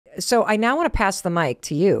So I now want to pass the mic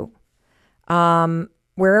to you.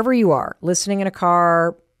 Wherever you are, listening in a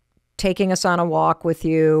car, taking us on a walk with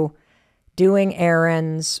you, doing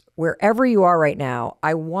errands, wherever you are right now,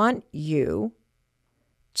 I want you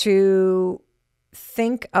to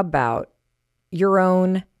think about your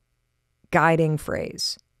own guiding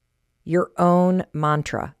phrase, your own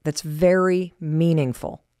mantra that's very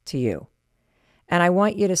meaningful to you. And I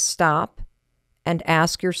want you to stop and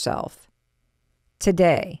ask yourself,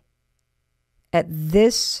 today, at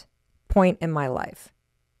this point in my life,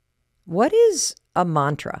 what is a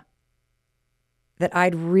mantra that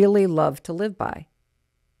I'd really love to live by?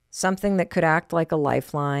 Something that could act like a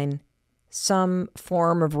lifeline, some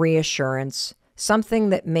form of reassurance, something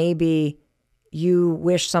that maybe you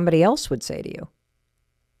wish somebody else would say to you.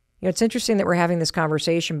 You know, it's interesting that we're having this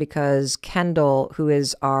conversation because Kendall, who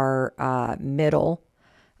is our middle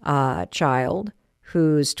child,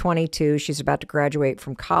 who's 22, she's about to graduate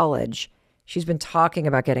from college. She's been talking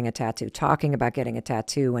about getting a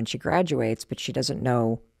tattoo when she graduates, but she doesn't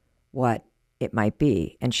know what it might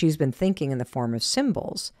be. And she's been thinking in the form of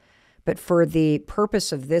symbols. But for the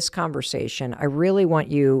purpose of this conversation, I really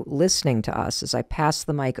want you listening to us as I pass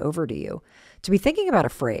the mic over to you to be thinking about a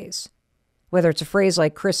phrase, whether it's a phrase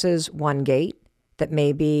like Chris's one gate that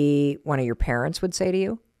maybe one of your parents would say to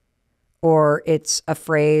you, or it's a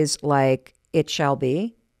phrase like it shall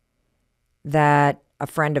be that a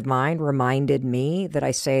friend of mine reminded me that I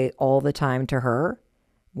say all the time to her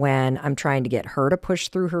when I'm trying to get her to push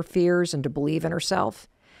through her fears and to believe in herself.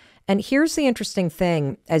 And here's the interesting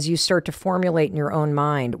thing as you start to formulate in your own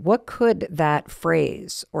mind, what could that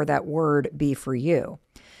phrase or that word be for you?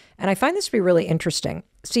 And I find this to be really interesting.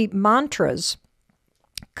 See, mantras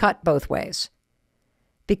cut both ways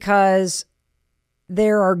because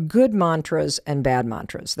there are good mantras and bad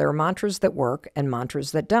mantras. There are mantras that work and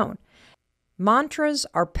mantras that don't. Mantras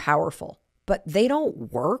are powerful, but they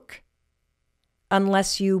don't work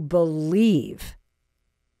unless you believe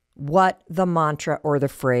what the mantra or the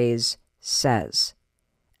phrase says.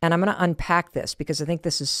 And I'm going to unpack this because I think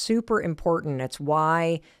this is super important. It's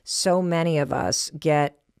why so many of us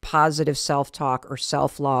get positive self-talk or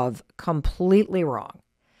self-love completely wrong.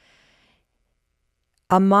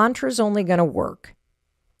 A mantra is only going to work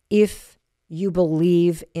if you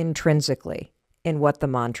believe intrinsically in what the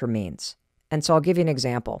mantra means. And so I'll give you an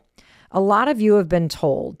example. A lot of you have been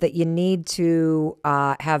told that you need to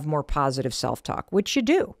have more positive self-talk, which you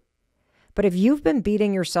do. But if you've been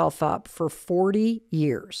beating yourself up for 40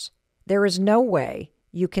 years, there is no way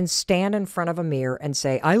you can stand in front of a mirror and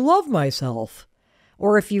say, I love myself.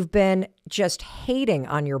 Or if you've been just hating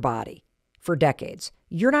on your body for decades,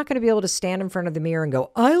 you're not going to be able to stand in front of the mirror and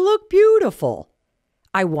go, I look beautiful.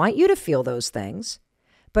 I want you to feel those things.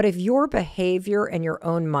 But if your behavior and your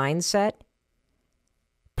own mindset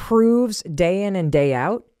proves day in and day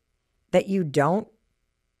out that you don't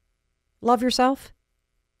love yourself,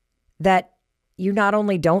 that you not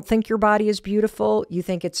only don't think your body is beautiful, you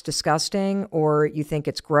think it's disgusting, or you think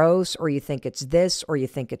it's gross, or you think it's this, or you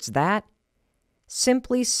think it's that,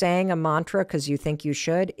 simply saying a mantra because you think you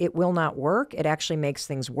should, it will not work. It actually makes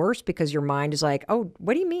things worse because your mind is like, oh,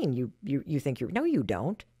 what do you mean? You think you're, no, you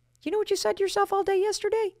don't. You know what you said to yourself all day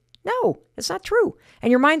yesterday? No, it's not true. And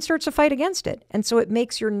your mind starts to fight against it. And so it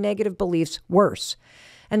makes your negative beliefs worse.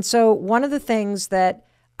 And so one of the things that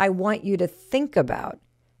I want you to think about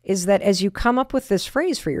is that as you come up with this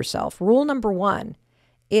phrase for yourself, rule number one,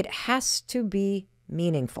 it has to be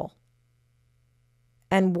meaningful.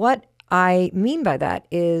 And what I mean by that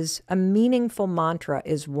is a meaningful mantra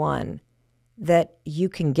is one that you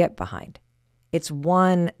can get behind. It's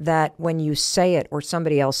one that when you say it or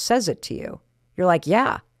somebody else says it to you, you're like,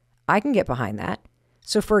 yeah, I can get behind that.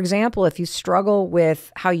 So for example, if you struggle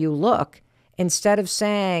with how you look, instead of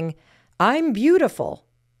saying, I'm beautiful,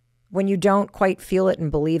 when you don't quite feel it and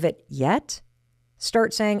believe it yet,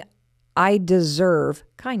 start saying, I deserve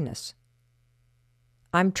kindness.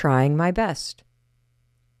 I'm trying my best.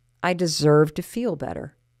 I deserve to feel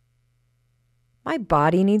better. My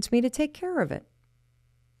body needs me to take care of it.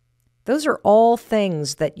 Those are all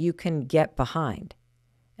things that you can get behind.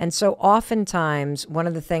 And so oftentimes, one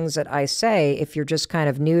of the things that I say, if you're just kind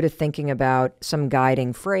of new to thinking about some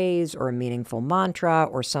guiding phrase or a meaningful mantra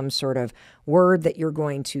or some sort of word that you're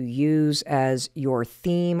going to use as your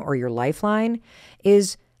theme or your lifeline,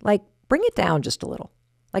 is like, bring it down just a little.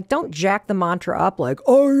 Like, don't jack the mantra up like,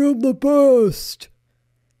 I am the best.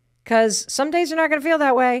 Because some days you're not going to feel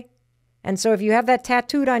that way. And so if you have that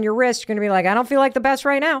tattooed on your wrist, you're going to be like, I don't feel like the best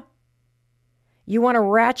right now. You want to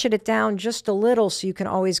ratchet it down just a little so you can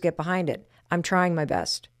always get behind it. I'm trying my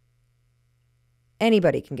best.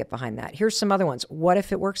 Anybody can get behind that. Here's some other ones. What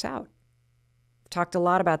if it works out? Talked a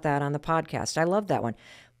lot about that on the podcast. I love that one.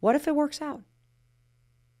 What if it works out?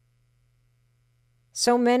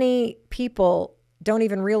 So many people don't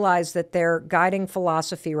even realize that their guiding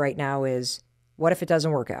philosophy right now is, what if it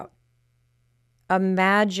doesn't work out?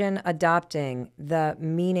 Imagine adopting the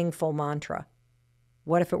meaningful mantra.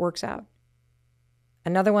 What if it works out?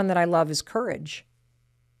 Another one that I love is courage.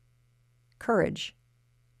 Courage.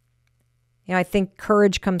 I think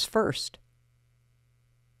courage comes first.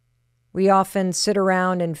 We often sit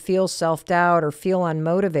around and feel self-doubt or feel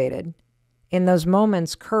unmotivated. In those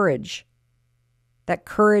moments, courage, that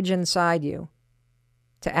courage inside you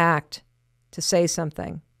to act, to say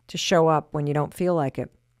something, to show up when you don't feel like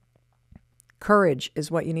it. Courage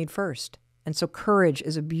is what you need first. And so courage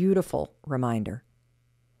is a beautiful reminder.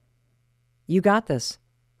 You got this.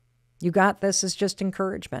 You got this is just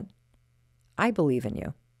encouragement. I believe in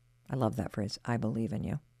you. I love that phrase. I believe in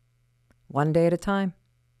you. One day at a time.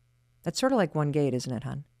 That's sort of like one gate, isn't it,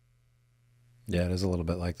 hon? Yeah, it is a little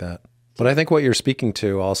bit like that. But I think what you're speaking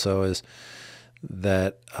to also is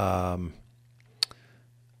that,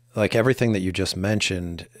 like everything that you just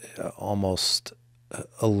mentioned, almost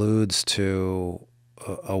alludes to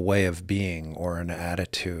a way of being or an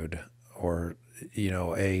attitude or,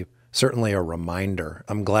 certainly a reminder.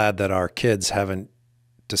 I'm glad that our kids haven't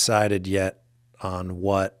decided yet on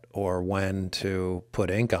what or when to put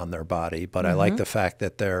ink on their body, but I like the fact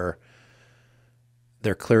that they're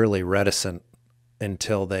clearly reticent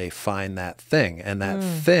until they find that thing. And that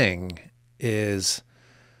thing is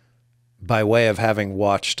by way of having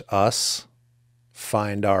watched us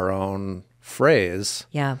find our own phrase,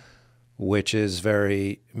 which is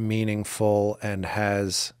very meaningful and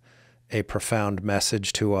has a profound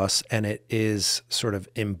message to us. And it is sort of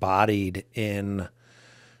embodied in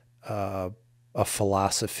a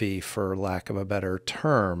philosophy, for lack of a better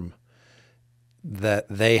term, that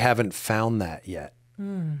they haven't found that yet.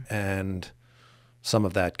 And some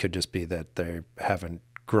of that could just be that they haven't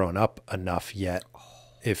grown up enough yet,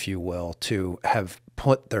 if you will, to have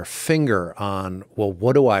put their finger on, well,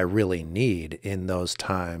 what do I really need in those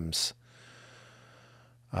times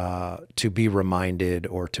to be reminded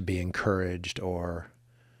or to be encouraged,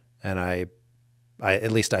 and I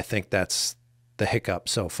at least I think that's the hiccup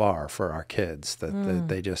so far for our kids, that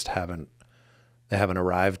they just haven't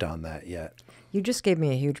arrived on that yet. You just gave me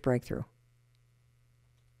a huge breakthrough.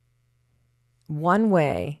 One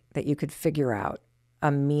way that you could figure out a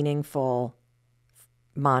meaningful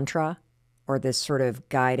mantra or this sort of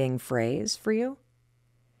guiding phrase for you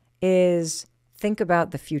is think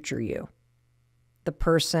about the future you, the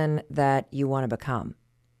person that you want to become.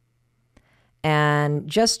 And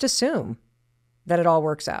just assume that it all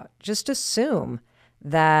works out. Just assume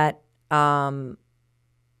that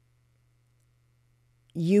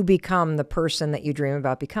you become the person that you dream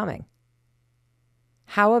about becoming.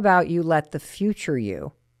 How about you let the future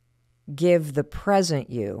you give the present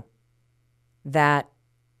you that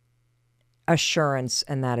assurance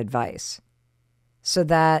and that advice, so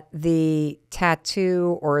that the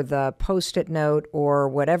tattoo or the Post-it note or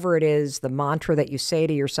whatever it is, the mantra that you say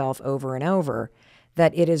to yourself over and over,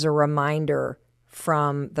 that it is a reminder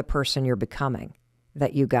from the person you're becoming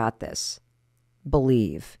that you got this.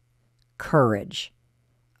 Believe, courage,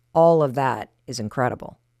 all of that is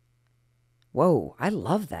incredible. Whoa, I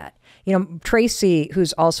love that. Tracy,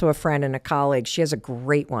 who's also a friend and a colleague, she has a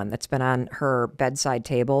great one that's been on her bedside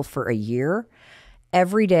table for a year.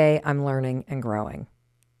 Every day I'm learning and growing.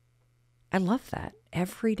 I love that.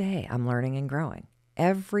 Every day I'm learning and growing.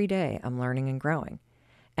 Every day I'm learning and growing.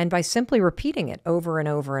 And by simply repeating it over and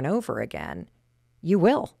over and over again, you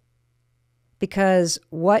will. Because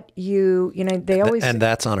what they always... And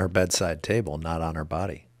that's on her bedside table, not on her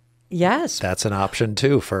body. Yes. That's an option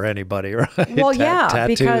too for anybody, right? Well, yeah,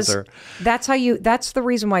 because are... that's the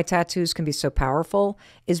reason why tattoos can be so powerful,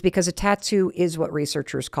 is because a tattoo is what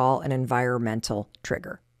researchers call an environmental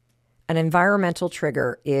trigger. An environmental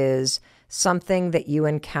trigger is something that you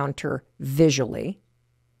encounter visually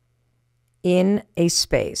in a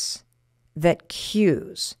space that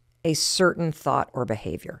cues a certain thought or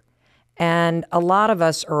behavior. And a lot of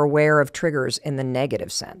us are aware of triggers in the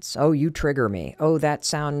negative sense. Oh, you trigger me. Oh, that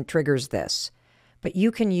sound triggers this. But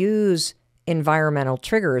you can use environmental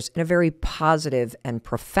triggers in a very positive and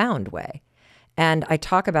profound way. And I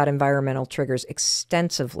talk about environmental triggers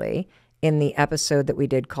extensively in the episode that we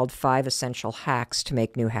did called 5 Essential Hacks to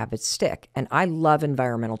Make New Habits Stick. And I love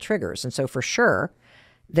environmental triggers. And so for sure,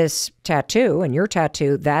 this tattoo and your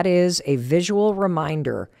tattoo, that is a visual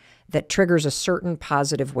reminder that triggers a certain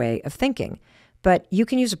positive way of thinking. But you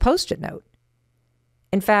can use a Post-it note.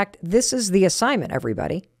 In fact, this is the assignment,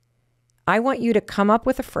 everybody. I want you to come up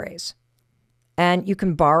with a phrase, and you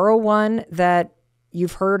can borrow one that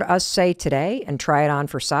you've heard us say today and try it on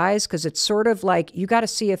for size, because it's sort of like you got to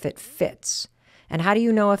see if it fits. And how do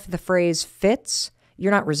you know if the phrase fits?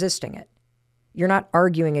 You're not resisting it. You're not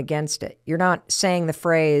arguing against it. You're not saying the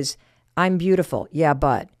phrase, I'm beautiful. Yeah,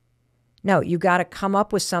 but. No, you got to come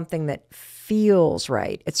up with something that feels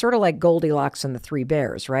right. It's sort of like Goldilocks and the Three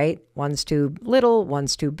Bears, right? One's too little,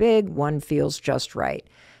 one's too big, one feels just right.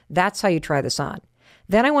 That's how you try this on.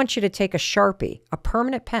 Then I want you to take a Sharpie, a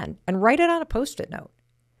permanent pen, and write it on a Post-it note.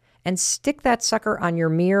 And stick that sucker on your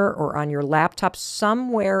mirror or on your laptop,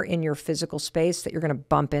 somewhere in your physical space that you're going to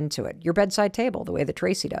bump into it. Your bedside table, the way that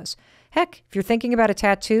Tracy does. Heck, if you're thinking about a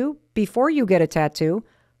tattoo, before you get a tattoo,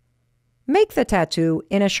 make the tattoo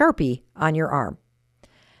in a Sharpie on your arm.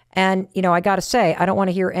 And, you know, I got to say, I don't want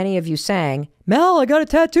to hear any of you saying, Mel, I got a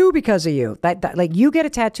tattoo because of you. Like, you get a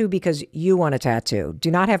tattoo because you want a tattoo.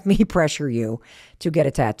 Do not have me pressure you to get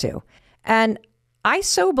a tattoo. And I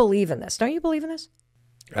so believe in this. Don't you believe in this?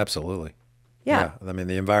 Absolutely. Yeah. I mean,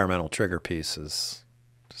 the environmental trigger piece just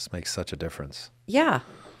makes such a difference. Yeah.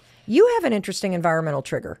 You have an interesting environmental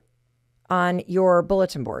trigger on your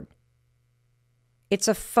bulletin board. It's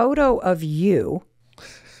a photo of you.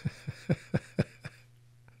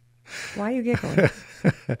 Why are you giggling?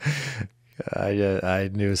 I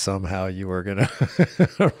knew somehow you were going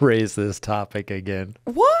to raise this topic again.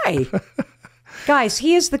 Why? Guys,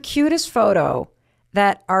 he is the cutest photo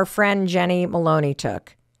that our friend Jenny Maloney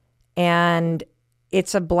took. And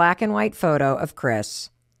it's a black and white photo of Chris.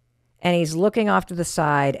 And he's looking off to the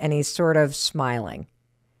side and he's sort of smiling.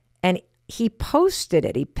 And he posted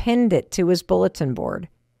it. He pinned it to his bulletin board.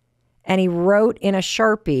 And he wrote in a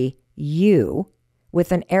Sharpie, you,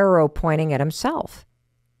 with an arrow pointing at himself.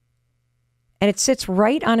 And it sits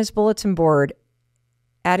right on his bulletin board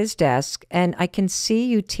at his desk. And I can see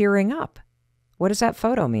you tearing up. What does that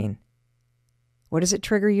photo mean? What does it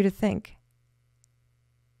trigger you to think?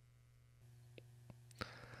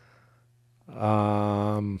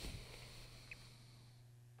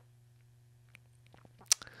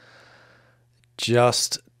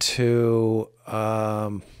 Just to,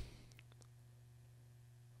 I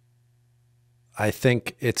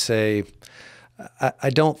think it's I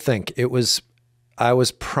don't think it was, I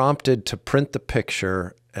was prompted to print the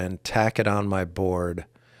picture and tack it on my board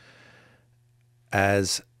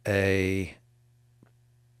as a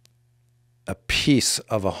piece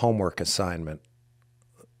of a homework assignment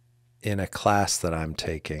in a class that I'm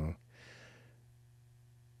taking,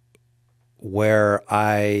 where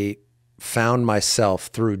I found myself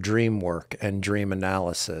through dream work and dream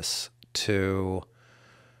analysis to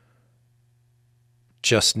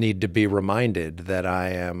just need to be reminded that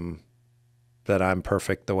I'm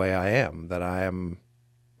perfect the way I am, that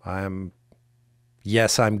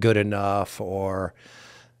yes, I'm good enough, or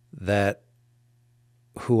that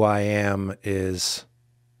who I am is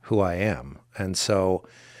who I am. And so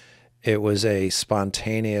it was a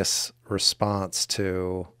spontaneous response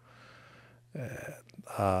to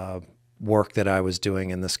work that I was doing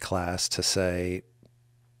in this class to say,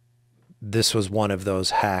 this was one of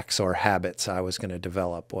those hacks or habits I was going to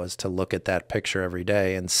develop, was to look at that picture every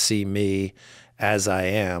day and see me as I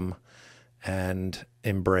am and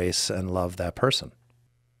embrace and love that person.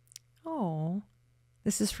 Oh,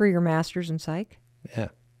 this is for your master's in psych? Yeah.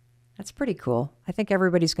 That's pretty cool. I think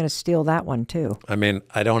everybody's going to steal that one too. I mean,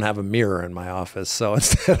 I don't have a mirror in my office, so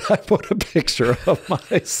instead I put a picture of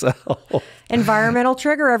myself. Environmental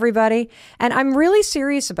trigger, everybody. And I'm really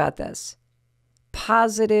serious about this.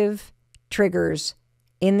 Positive triggers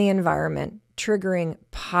in the environment, triggering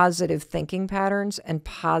positive thinking patterns and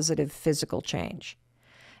positive physical change.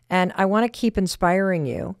 And I want to keep inspiring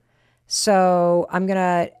you. So I'm going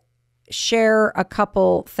to share a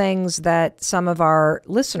couple things that some of our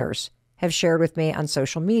listeners have shared with me on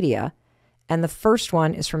social media. And the first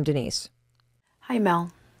one is from Denise. Hi,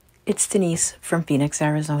 Mel. It's Denise from Phoenix,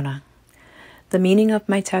 Arizona. The meaning of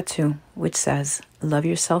my tattoo, which says, love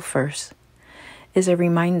yourself first, is a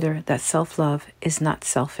reminder that self-love is not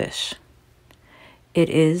selfish. It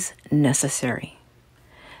is necessary.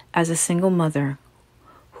 As a single mother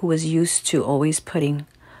who was used to always putting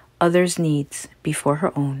others' needs before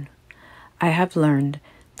her own, I have learned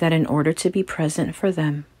that in order to be present for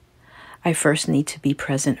them, I first need to be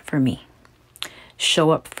present for me. Show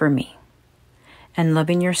up for me. And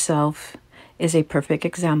loving yourself is a perfect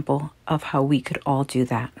example of how we could all do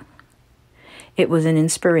that. It was an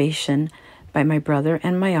inspiration by my brother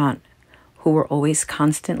and my aunt, who were always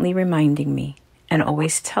constantly reminding me and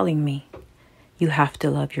always telling me, you have to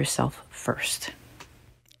love yourself first.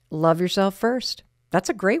 Love yourself first. That's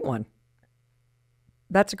a great one.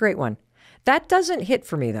 That's a great one. That doesn't hit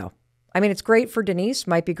for me, though. I mean, it's great for Denise,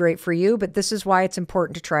 might be great for you, but this is why it's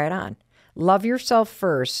important to try it on. Love yourself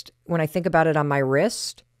first. When I think about it on my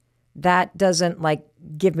wrist, that doesn't like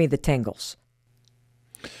give me the tingles.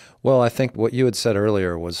 Well, I think what you had said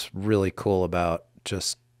earlier was really cool about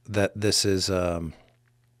just that this is, that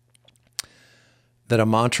a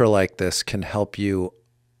mantra like this can help you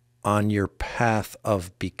on your path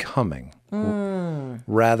of becoming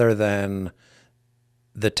rather than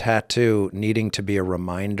the tattoo needing to be a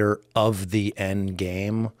reminder of the end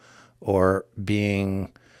game or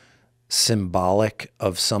being symbolic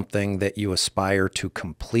of something that you aspire to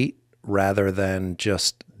complete rather than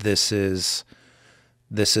just this is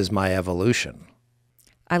my evolution.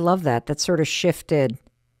 I love that. That sort of shifted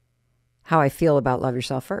how I feel about love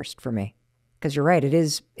yourself first for me. Because you're right, it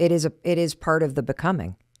is part of the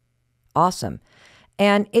becoming. Awesome.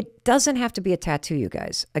 And it doesn't have to be a tattoo, you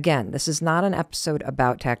guys. Again, this is not an episode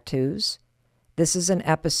about tattoos. This is an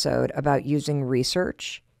episode about using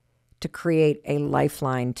research to create a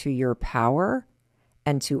lifeline to your power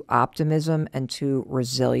and to optimism and to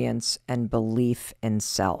resilience and belief in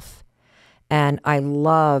self. And I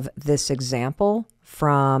love this example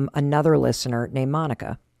from another listener named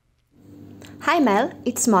Monica. Hi Mel,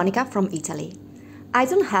 it's Monica from Italy. I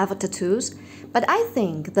don't have tattoos, but I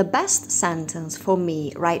think the best sentence for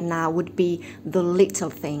me right now would be the little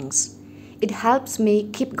things. It helps me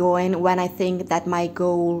keep going when I think that my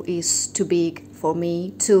goal is too big for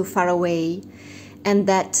me, too far away, and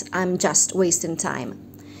that I'm just wasting time.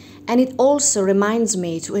 And it also reminds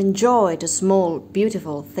me to enjoy the small,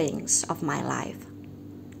 beautiful things of my life.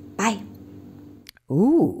 Bye.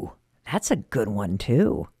 Ooh, that's a good one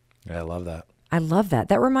too. Yeah, I love that. I love that.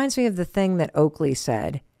 That reminds me of the thing that Oakley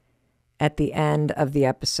said at the end of the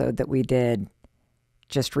episode that we did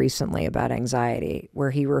just recently about anxiety,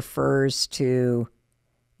 where he refers to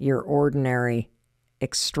your ordinary,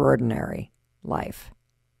 extraordinary life.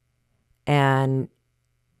 And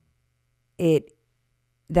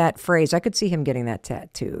that phrase, I could see him getting that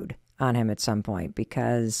tattooed on him at some point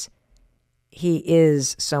because he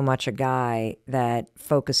is so much a guy that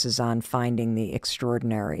focuses on finding the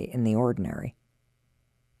extraordinary in the ordinary.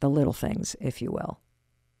 The little things, if you will.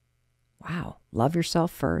 Wow. Love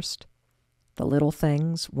yourself first. The little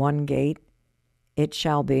things, one gate, it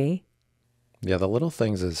shall be. Yeah, the little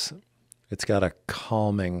things it's got a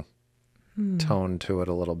calming tone to it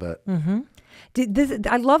a little bit. Mm-hmm.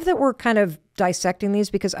 I love that we're kind of dissecting these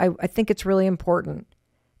because I think it's really important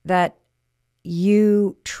that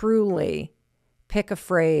you truly pick a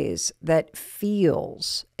phrase that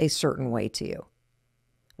feels a certain way to you.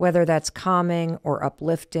 Whether that's calming or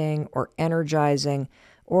uplifting or energizing,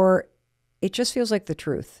 or it just feels like the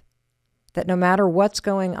truth. That no matter what's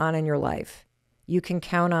going on in your life, you can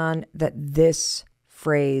count on that this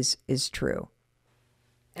phrase is true.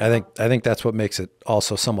 I think that's what makes it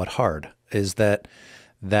also somewhat hard, is that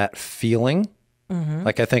feeling. Mm-hmm.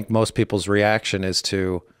 Like I think most people's reaction is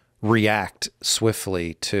to react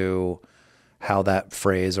swiftly to how that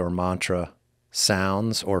phrase or mantra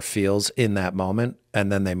sounds or feels in that moment, and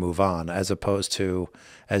then they move on, as opposed to,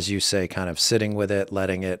 as you say, kind of sitting with it,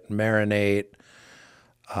 letting it marinate,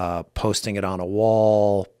 posting it on a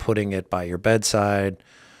wall, putting it by your bedside,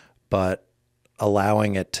 but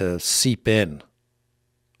allowing it to seep in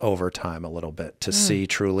over time a little bit to see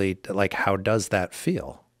truly, like, how does that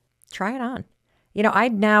feel? Try it on. You know, I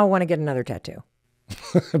now want to get another tattoo.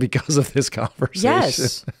 Because of this conversation.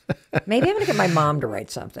 Yes. Maybe I'm going to get my mom to write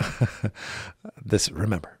something.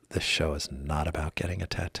 Remember, this show is not about getting a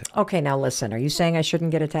tattoo. Okay, now listen. Are you saying I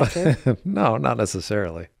shouldn't get a tattoo? No, not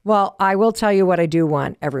necessarily. Well, I will tell you what I do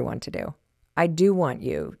want everyone to do. I do want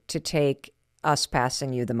you to take us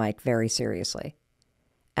passing you the mic very seriously.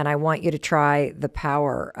 And I want you to try the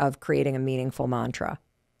power of creating a meaningful mantra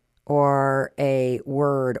or a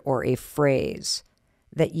word or a phrase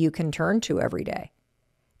that you can turn to every day.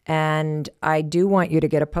 And I do want you to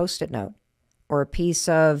get a Post-it note or a piece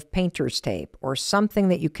of painter's tape or something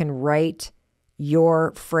that you can write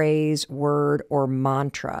your phrase, word, or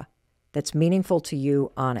mantra that's meaningful to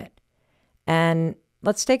you on it. And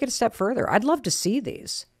let's take it a step further. I'd love to see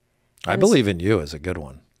these. I believe in you is a good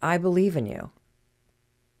one. I believe in you.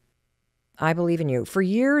 I believe in you. For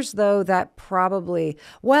years, though, that probably,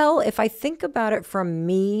 well, if I think about it from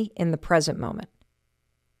me in the present moment,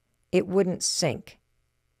 it wouldn't sink.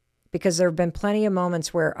 Because there have been plenty of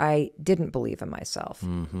moments where I didn't believe in myself.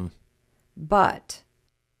 Mm-hmm. But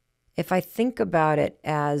if I think about it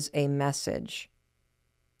as a message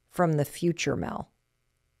from the future Mel,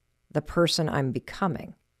 the person I'm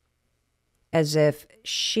becoming, as if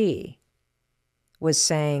she was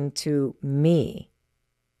saying to me,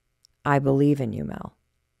 I believe in you, Mel.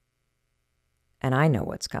 And I know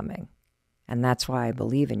what's coming. And that's why I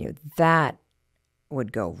believe in you. That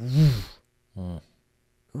would go, ooh,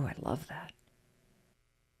 I love that.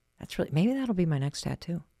 That's really, maybe that'll be my next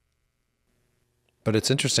tattoo. But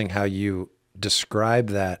it's interesting how you describe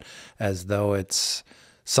that as though it's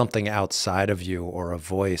something outside of you or a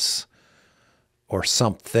voice or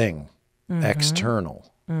something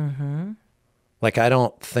external. Like, I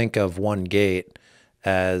don't think of One Gate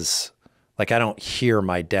as, like, I don't hear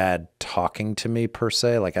my dad talking to me per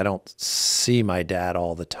se. Like, I don't see my dad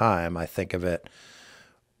all the time. I think of it,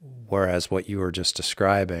 whereas what you were just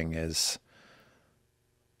describing is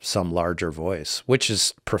some larger voice, which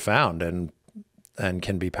is profound and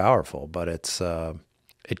can be powerful, but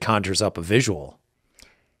it conjures up a visual.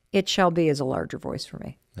 It shall be is a larger voice for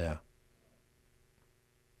me. Yeah.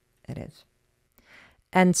 It is.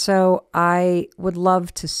 And so I would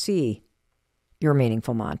love to see your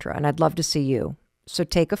meaningful mantra, and I'd love to see you. So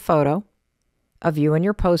take a photo of you and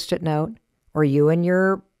your Post-it note or you and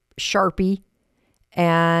your Sharpie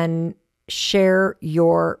and share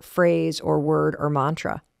your phrase or word or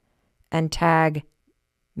mantra and tag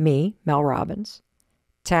me, Mel Robbins.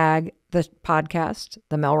 Tag the podcast,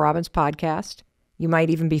 the Mel Robbins podcast. You might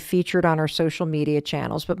even be featured on our social media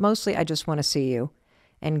channels, but mostly I just want to see you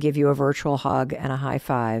and give you a virtual hug and a high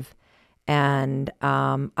five. And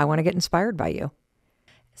I want to get inspired by you.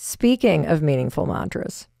 Speaking of meaningful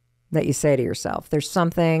mantras that you say to yourself, there's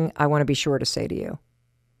something I want to be sure to say to you.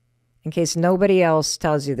 In case nobody else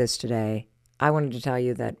tells you this today, I wanted to tell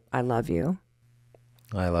you that I love you.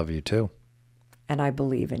 I love you too. And I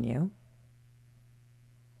believe in you.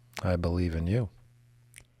 I believe in you.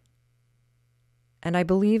 And I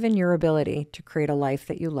believe in your ability to create a life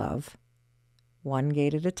that you love, one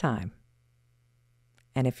gate at a time.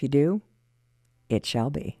 And if you do, it shall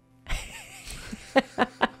be.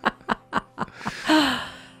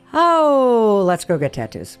 Oh, let's go get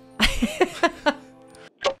tattoos.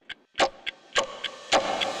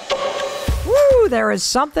 Woo, there is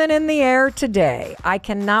something in the air today. I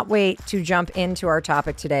cannot wait to jump into our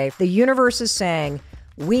topic today. The universe is saying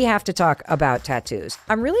we have to talk about tattoos.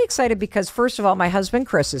 I'm really excited because, first of all, my husband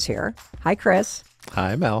Chris is here. Hi, Chris.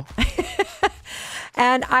 Hi, Mel.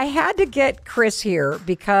 And I had to get Chris here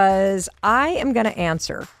because I am going to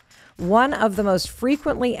answer one of the most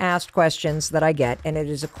frequently asked questions that I get, and it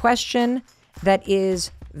is a question that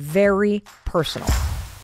is very personal.